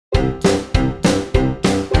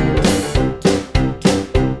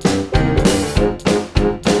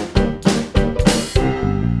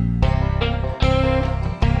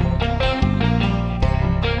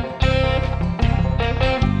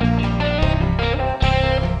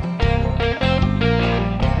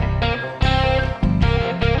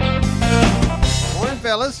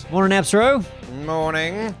fellas. Morning, Absro.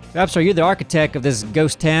 Morning. Absro, you're the architect of this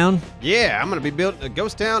ghost town. Yeah, I'm gonna be building a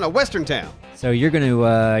ghost town, a western town. So you're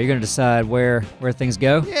gonna decide where things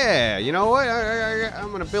go. Yeah, you know what?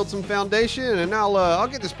 I'm gonna build some foundation, and I'll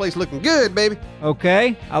get this place looking good, baby.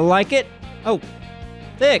 Okay, I like it. Oh,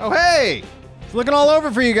 Thick. Oh, hey. It's looking all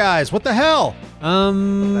over for you guys. What the hell? What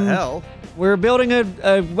the hell? We're building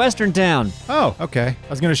a western town. Oh, okay. I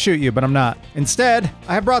was gonna shoot you, but I'm not. Instead,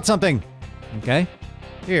 I have brought something. Okay.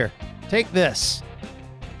 Here, take this.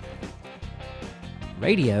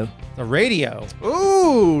 Radio. The radio.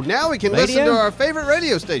 Ooh, now we can listen Radio? to our favorite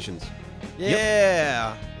radio stations.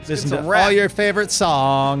 Yeah. Let's Listen get to some rap. all your favorite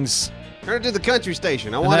songs. Turn it to the country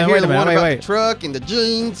station. I And want to then, hear wait the a minute, one wait, about wait. the truck and the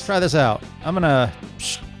jeans. Try this out. I'm gonna...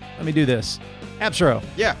 let me do this. Absro,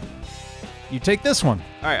 Yeah. you take this one.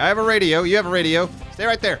 All right, I have a radio. You have a radio. Stay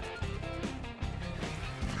right there.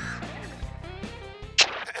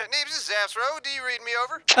 Neebs, this is Absro. Do you read me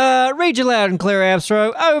over? Read you loud and clear,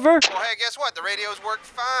 Absro. Over. Well, hey, guess what? The radios work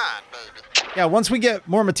fine, baby. Yeah, once we get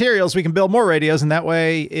more materials, we can build more radios, and that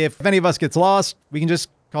way, if any of us gets lost, we can just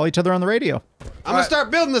call each other on the radio. I'm gonna start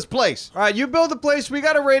building this place. All right, you build the place. We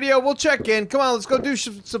got a radio. We'll check in. Come on, let's go do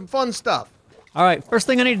some fun stuff. All right, first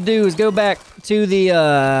thing I need to do is go back to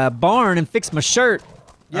the barn and fix my shirt.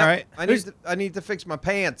 Yep, All right. I need to fix my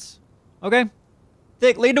pants. Okay.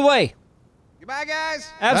 Thick, lead the way. Goodbye, guys.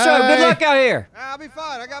 Absro, Bye. good luck out here. I'll be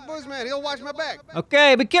fine. I got Boozman. He'll watch my back.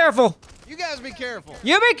 Okay, be careful. You guys be careful.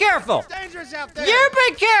 You be careful. Dangerous out there. You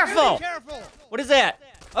be careful. Be careful. What is that?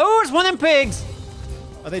 Oh, it's one of them pigs.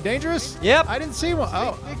 Are they dangerous? Yep. I didn't see one.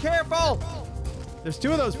 Oh, Be careful. there's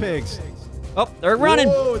two of those pigs. Oh, they're running.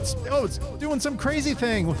 Whoa, it's doing some crazy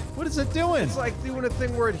thing. What is it doing? It's like doing a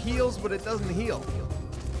thing where it heals, but it doesn't heal.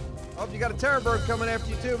 Oh, you got a terror bird coming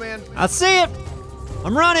after you too, man. I see it.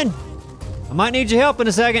 I'm running. I might need your help in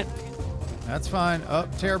a second. That's fine.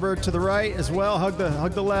 Up, Terrorbird to the right as well. Hug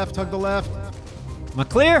the left. Hug the left. Am I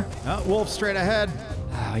clear? Wolf straight ahead.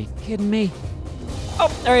 Oh, are you kidding me? Oh,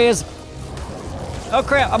 there he is. Oh,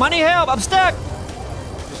 crap. I might need help. I'm stuck.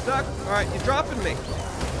 You're stuck. All right, you're dropping me.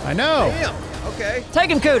 I know. Damn. Okay. Take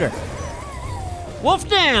him, Cooter. Wolf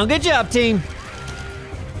down. Good job, team.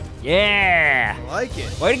 Yeah. I like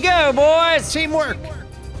it. Way to go, boys. Teamwork.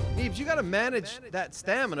 Neebs, you got to manage that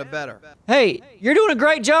stamina better. Hey, you're doing a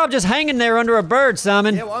great job just hanging there under a bird,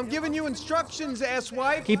 Simon. Yeah, well, I'm giving you instructions,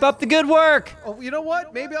 asswipe. Keep up the good work. Oh, you know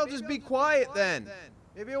what? Maybe I'll just be quiet then.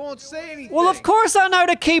 Maybe I won't say anything. Well, of course I know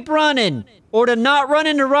to keep running or to not run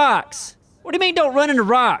into rocks. What do you mean don't run into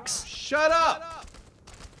rocks? Shut up.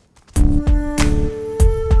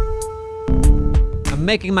 I'm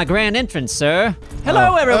making my grand entrance, sir.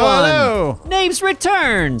 Hello, everyone. Hello. Neebs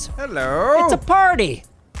returns. Hello. It's a party.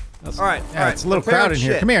 All right. Yeah, it's a little crowded in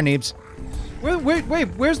here. Come here, Neebs. Wait,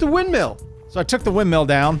 where's the windmill? So I took the windmill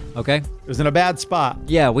down. Okay. It was in a bad spot.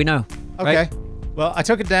 Yeah, we know. Okay. Right? Well, I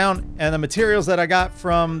took it down, and the materials that I got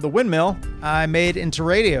from the windmill, I made into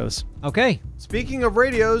radios. Okay. Speaking of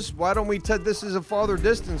radios, why don't we this is a farther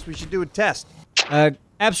distance, we should do a test.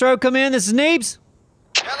 Absro, come in. This is Neebs.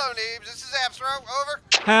 Hello, Neebs. This is Absro. Over.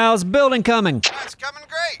 How's building coming? It's coming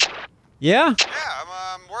great. Yeah?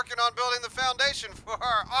 Yeah, I'm working on building the foundation for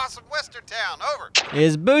our awesome western town. Over.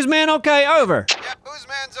 Is Boozman okay? Over. Yeah,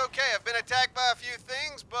 Boozman's okay. I've been attacked by a few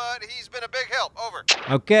things, but he's been a big help. Over.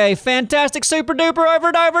 Okay, fantastic, super duper,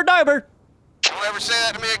 over, diver, diver. Don't ever say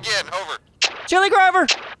that to me again. Over. Chili Grover.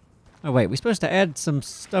 Oh, wait, we supposed to add some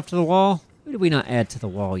stuff to the wall? Who did we not add to the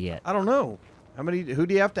wall yet? I don't know. Who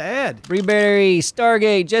do you have to add? Freeberry,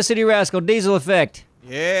 Stargate, Jesse D. Rascal, Diesel Effect.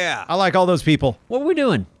 Yeah. I like all those people. What are we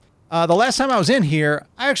doing? The last time I was in here,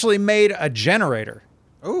 I actually made a generator.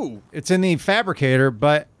 Ooh. It's in the fabricator,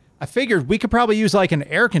 but I figured we could probably use like an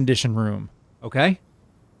air conditioned room. Okay.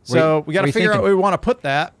 So we got to figure out where we want to put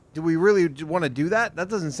that. Do we really want to do that? That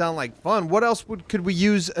doesn't sound like fun. What else could we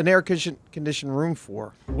use an air conditioned room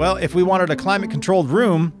for? Well, if we wanted a climate controlled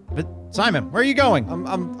room, but Simon, where are you going?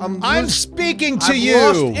 I'm speaking to you.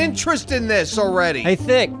 I've lost interest in this already. Hey,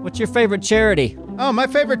 Thick, what's your favorite charity? Oh, my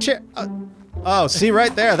favorite chair. Oh, see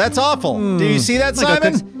right there. That's awful. Do you see that,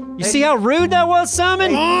 Simon? You see how rude that was,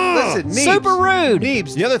 Simon? Listen, Neebs. Super rude.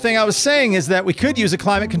 Neebs. The other thing I was saying is that we could use a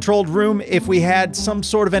climate controlled room if we had some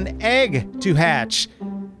sort of an egg to hatch.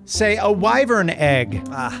 Say a wyvern egg.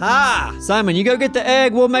 Aha! Simon, you go get the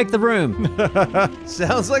egg, we'll make the room.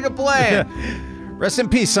 Sounds like a plan. Rest in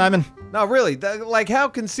peace, Simon. No, really. Like, how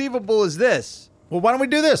conceivable is this? Well, why don't we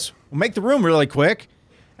do this? We'll make the room really quick,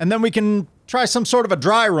 and then we can try some sort of a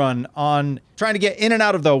dry run on trying to get in and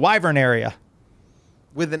out of the wyvern area.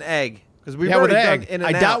 With an egg. Because we've Yeah, with already an done egg. in I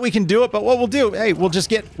and doubt out. we can do it, but what we'll do, hey, we'll get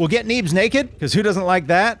Neebs naked, because who doesn't like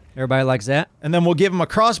that? Everybody likes that. And then we'll give him a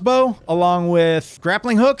crossbow along with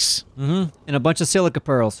grappling hooks. And a bunch of silica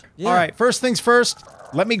pearls. All right, first things first,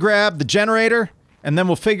 let me grab the generator, and then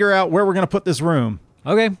we'll figure out where we're going to put this room.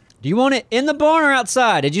 Okay. Do you want it in the barn or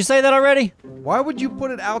outside? Did you say that already? Why would you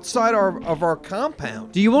put it outside of our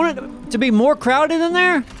compound? Do you want it to be more crowded in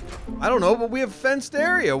there? I don't know, but we have a fenced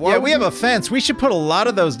area. Why Yeah, would we have a fence. We should put a lot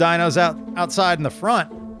of those dinos outside in the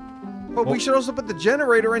front. But we should also put the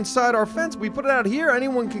generator inside our fence. We put it out here.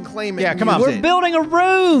 Anyone can claim it. Yeah, and come on. use We're it. building a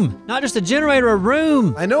room, not just a generator, a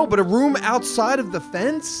room. I know, but a room outside of the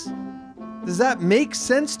fence? Does that make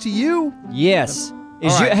sense to you? Yes. All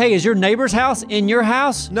right. Hey, is your neighbor's house in your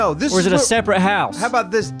house? No, this Or is it a what- separate house? How about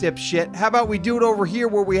this, dipshit? How about we do it over here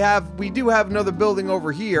where we do have another building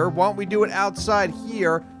over here. Why don't we do it outside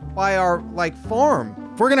here by our, like, farm?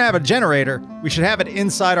 If we're going to have a generator, we should have it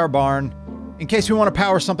inside our barn in case we want to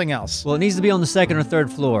power something else. Well, it needs to be on the second or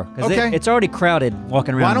third floor because Okay. it's already crowded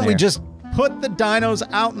walking around Why don't we there. just put the dinos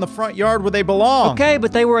out in the front yard where they belong? Okay,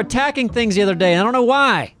 but they were attacking things the other day, and I don't know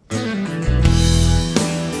why.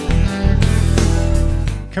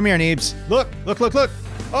 Come here, Neebs. Look.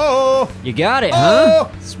 Oh! You got it, Oh!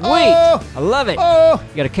 huh? Sweet. Oh! I love it. Oh!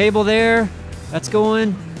 You got a cable there. That's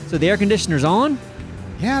going. So the air conditioner's on?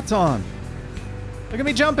 Yeah, it's on. Look at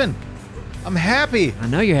me jumping. I'm happy. I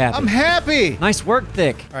know you're happy. I'm happy. Nice work,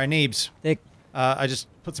 Thick. All right, Neebs. Thick. I just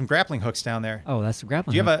put some grappling hooks down there. Oh, that's the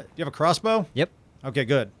grappling Do you hook. have a crossbow? Yep. Okay,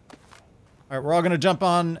 good. All right, we're all gonna jump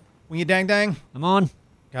on Wingy Dang Dang. I'm on.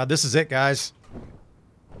 God, this is it, guys.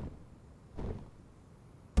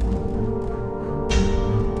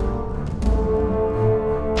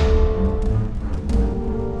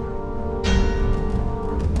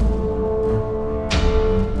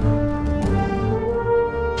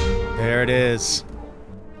 There it is.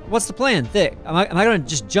 What's the plan, Thick? Am I going to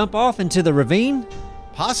just jump off into the ravine?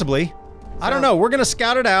 Possibly. I don't know. We're going to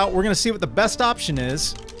scout it out. We're going to see what the best option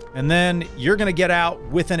is. And then you're going to get out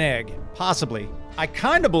with an egg. Possibly. I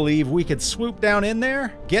kind of believe we could swoop down in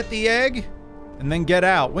there, get the egg, and then get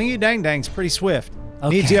out. Wingy Dang Dang's pretty swift.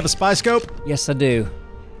 Okay. Needs you have a spy scope? Yes, I do.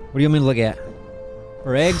 What do you want me to look at?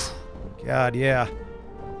 For eggs? God, yeah.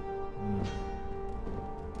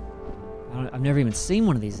 I've never even seen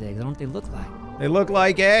one of these eggs. I don't know what they look like. They look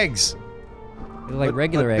like eggs. They look like But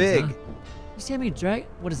regular eggs, big. huh? You see how many drag?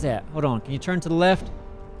 What is that? Hold on. Can you turn to the left?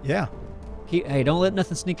 Yeah. Hey, don't let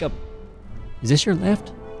nothing sneak up. Is this your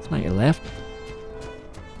left? It's not your left.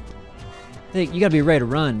 Think you gotta be ready to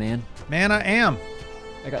run, man. Man, I am.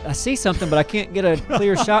 I see something, but I can't get a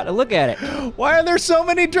clear shot to look at it. Why are there so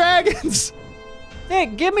many dragons? Hey,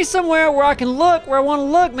 give me somewhere where I can look, where I want to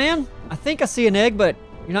look, man. I think I see an egg, but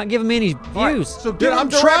you're not giving me any views. All right, so Dude, give him I'm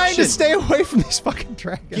trying to direction. stay away from these fucking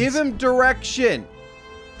dragons. Give him direction.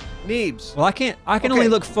 Neebs. Well, I can Okay. only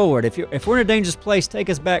look forward. If we're in a dangerous place, take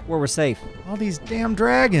us back where we're safe. all these damn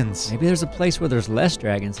dragons. Maybe there's a place where there's less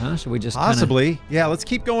dragons, huh? Should we just kinda- Possibly. Yeah, let's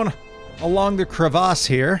keep going along the crevasse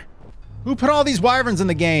here. Who put all these wyverns in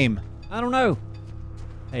the game? I don't know.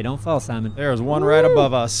 Hey, don't fall, Simon. There's one right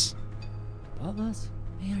above us. Above us?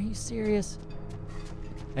 Man, are you serious?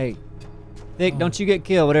 Hey, Thick, don't you get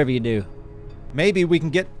killed, whatever you do. Maybe we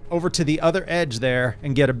can get over to the other edge there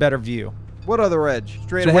and get a better view. What other edge?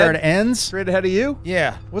 Straight To ahead? where it ends? Straight ahead of you?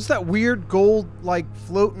 Yeah. What's that weird gold, like,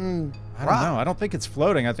 floating I rock? don't know. I don't think it's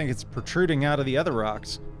floating. I think it's protruding out of the other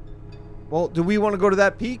rocks. Well, do we want to go to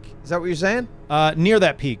that peak? Is that what you're saying? Near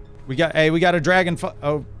that peak. We got a dragon.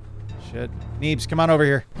 Oh, shit. Neebs, come on over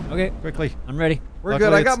here Okay, quickly. I'm ready. We're Luckily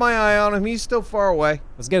good. I it's- got my eye on him. He's still far away.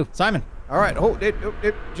 Let's go. Simon. All right. Hold it.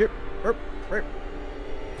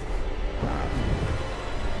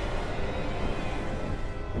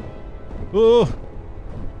 Ooh.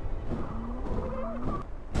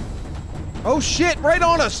 Oh, shit. Right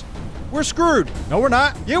on us. We're screwed. No, we're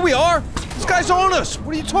not. Yeah, we are. This guy's on us.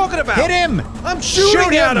 What are you talking about? Hit him. I'm shooting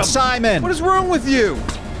Shoot at him, him. Simon. What is wrong with you?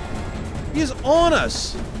 He's on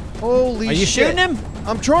us. Holy shit. Are you shooting him?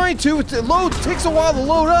 I'm trying to. It takes a while to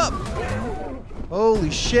load up. Holy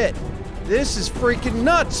shit. This is freaking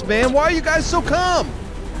nuts, man. Why are you guys so calm?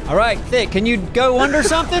 All right, Thick, can you go under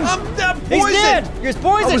something? I'm poisoned. He's dead. You're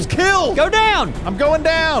poisoned. I was killed. Go down. I'm going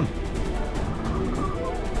down.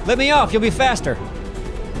 Let me off. You'll be faster.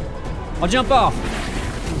 I'll jump off.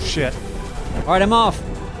 Oh, shit. All right, I'm off.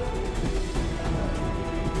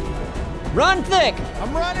 Run, Thick.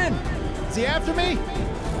 I'm running. Is he after me?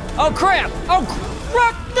 Oh, crap. Oh,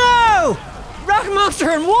 rock, no! Rock Monster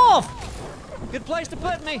and Wolf. Good place to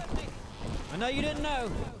put me. I know you didn't know.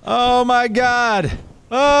 Oh, my God.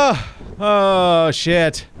 Oh,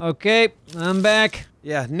 shit. Okay, I'm back.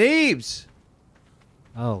 Yeah, Neebs.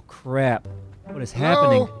 Oh, crap. What is Hello?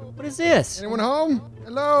 happening? What is this? Anyone home?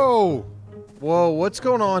 Hello. Whoa, what's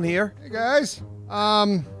going on here? Hey guys.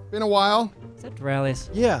 Been a while. Is that Duralius?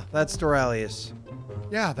 Yeah, that's Duralius.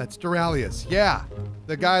 Yeah, that's Duralius. Yeah,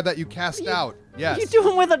 the guy that you cast out. Yes. What are you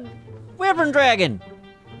doing with a wyvern dragon?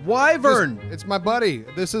 Wyvern. It's my buddy.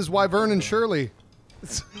 This is Wyvern and Shirley.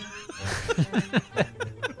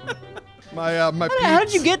 my How did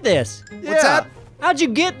peeps. you get this? What's that? How'd you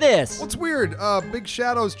get this? What's weird? Big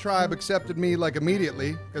Shadow's tribe accepted me like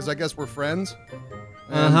immediately because I guess we're friends.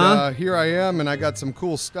 And here I am, and I got some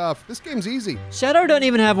cool stuff. This game's easy. Shadow doesn't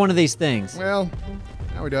even have one of these things. Well,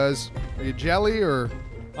 now he does. Are you jelly or?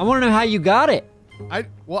 I want to know how you got it.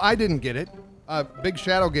 Well, I didn't get it. Big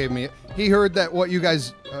Shadow gave me it. He heard that what you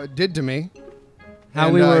guys did to me. How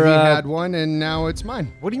and, we were. He had one, and now it's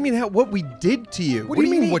mine. What do you mean? What we did to you? What do you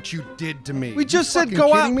mean? What you did to me? We just You said fucking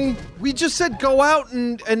go out. kidding me? We just said go out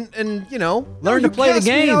and you know. Learn You to play the cast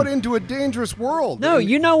me game. out into a dangerous world. No, And-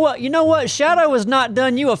 you know what? You know what? Shadow has not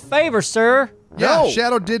done you a favor, sir. Yeah, No.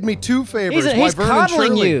 Shadow did me 2 favors. He's Wyvern and coddling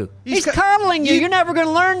Shirley. you. He's ca- coddling you. You're never going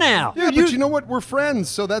to learn now. Yeah, but you know what? We're friends,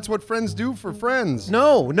 so that's what friends do for friends.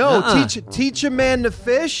 No. Uh-uh. Teach a man to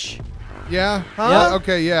fish. Yeah? Huh? Yeah,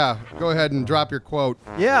 okay, yeah. Go ahead and drop your quote.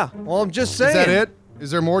 Yeah. Well, I'm just saying. Is that it? Is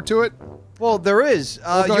there more to it? Well, there is.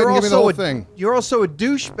 Well, go ahead you're and give me the also whole a thing. You're also a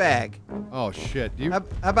douchebag. Oh, shit. You How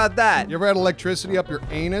about that? ever had electricity up your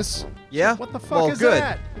anus? Yeah. What the fuck well, is good.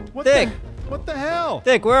 that? What Thick. What the hell?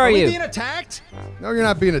 Thick, where are we you? being attacked? No, you're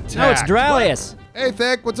not being attacked. No, it's Duralius. Hey,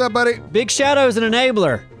 Thick, what's up, buddy? Big Shadow's an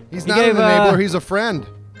enabler. He's He not gave, an enabler, he's a friend.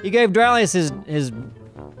 He gave Duralius his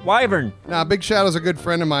wyvern. Nah, Big Shadow's a good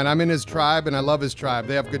friend of mine. I'm in his tribe, and I love his tribe.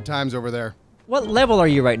 They have good times over there. What level are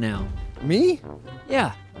you right now? Me?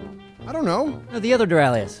 Yeah. I don't know. No, the other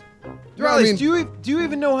Duralius. No, I Duralius, mean- do you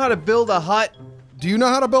even know how to build a hut? Do you know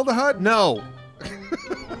how to build a hut? No.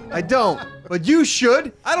 I don't. But you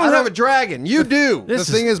should. I don't have a dragon. You do. This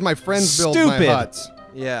The thing is, my friends build my stupid. huts.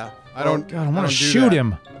 Yeah. I don't. God, I want to don't do shoot that.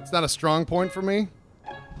 him. It's not a strong point for me.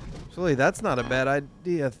 Actually, that's not a bad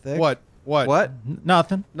idea, Thick. What? What? What?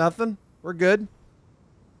 Nothing. Nothing? We're good.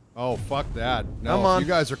 Oh, fuck that. No, Come on. you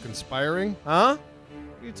guys are conspiring. Huh?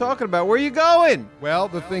 What are you talking about? Where are you going? Well,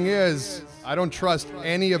 the thing is, I don't trust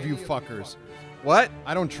any of you fuckers. What?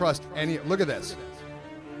 I don't trust any. Look at this.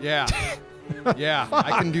 Yeah. Yeah,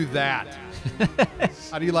 I can do that.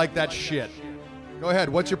 How do you like that shit? Go ahead.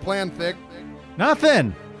 What's your plan, Thick?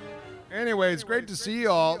 Nothing. Anyway, it's great to see you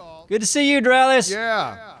all. Good to see you, Duralius.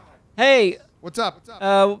 Yeah. Hey, What's up?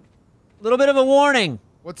 little bit of a warning.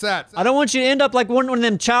 What's that? I don't want you to end up like one of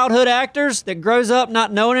them childhood actors that grows up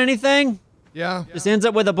not knowing anything. Yeah. Just ends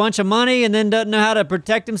up with a bunch of money and then doesn't know how to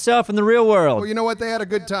protect himself in the real world. Well, you know what? They had a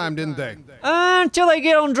good time, didn't they? Until they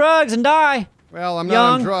get on drugs and die. Well, I'm not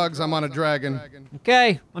Young. on drugs. I'm on a dragon.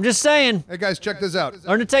 Okay, I'm just saying. Hey, guys, check this out.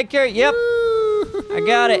 Learn to take care of. Yep, I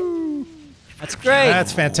got it. That's great.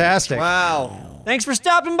 That's fantastic. Wow. Thanks for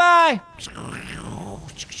stopping by.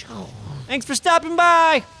 Thanks for stopping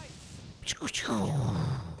by.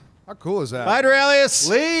 How cool is that? Bye, Duralius.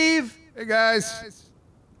 Leave. Hey, guys.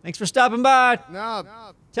 Thanks for stopping by. No.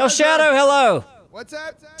 Tell Shadow hello. What's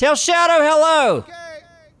that? Tell Shadow hello. Okay.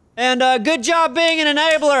 And good job being an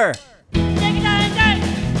enabler.